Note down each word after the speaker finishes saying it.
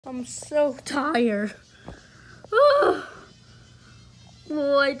I'm so tired.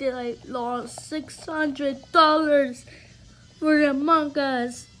 Boy, did I lost $600 for Among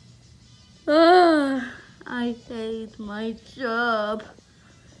Us. I hate my job.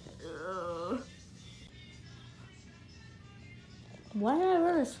 Why did I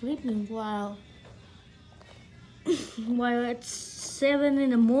rather sleeping while it's 7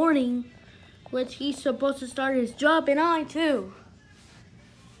 in the morning, which he's supposed to start his job, and I too.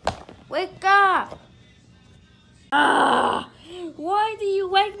 Wake up! Why do you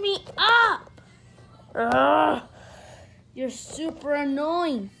wake me up? You're super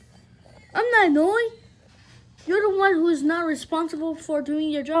annoying. I'm not annoying. You're the one who's not responsible for doing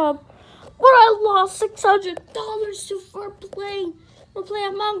your job. But I lost $600 for playing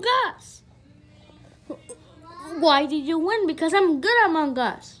Among Us. Why did you win? Because I'm good at Among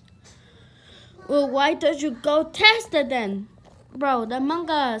Us. Well, why don't you go test it then? Bro, the Among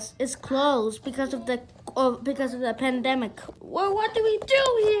Us is closed because of the pandemic. Well, what do we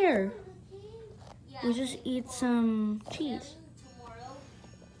do here? We just eat some cheese.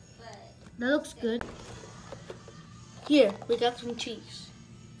 That looks good. Here, we got some cheese.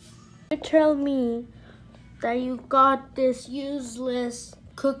 You tell me that you got this useless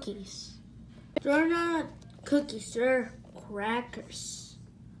cookies. They're not cookies, they're crackers.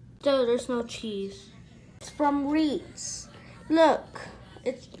 So there's no cheese. It's from RITZ. Look,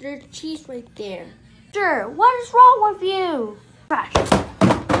 there's cheese right there. Sure, what is wrong with you? Trash.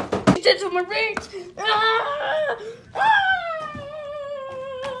 You did some RITZ.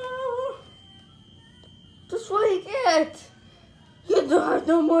 That's what you get. You don't have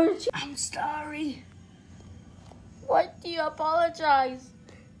no more cheese. I'm sorry. Why do you apologize?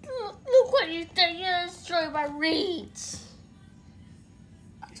 Look what you did. You destroyed my RITZ.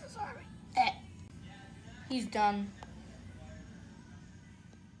 I'm so sorry. He's done.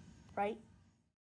 Right?